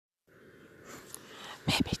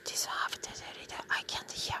Maybe this after the reader I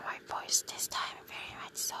can't hear my voice this time very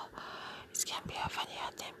much, so it can be a funny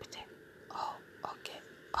attempt. Oh, okay.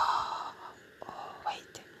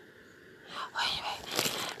 Wait. Anyway,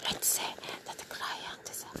 let's say that the client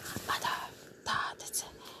is that is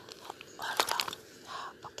hold on.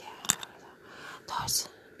 Okay, hold on. Those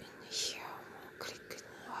in here, click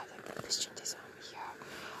on the question is on here.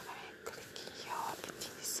 Click here,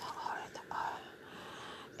 putting this hold on.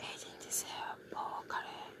 Aiding this vocal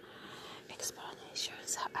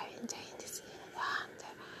explanations are in this and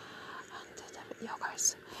the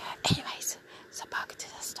yogurts. Anyways, so back to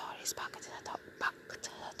the stories, back to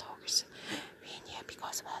the talks. We knew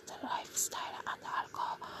because of the lifestyle and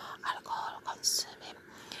alcohol consuming.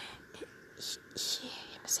 He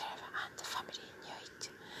himself and the family knew it.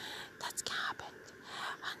 That can happen,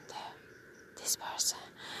 and this person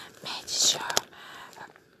made sure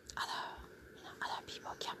other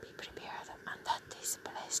people can be prepared, and that is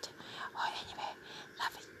blessed. Or anyway,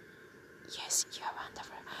 love it. Yes, you are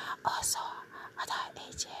wonderful. Also, other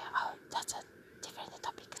AJ, that's a different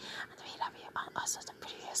topic, and we love you. And also, the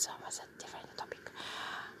previous one was a different topic.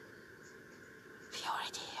 We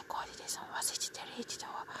already recorded this one. Was it deleted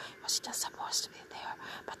or was it supposed to be there?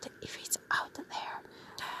 But if it's out there,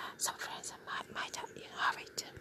 some friends might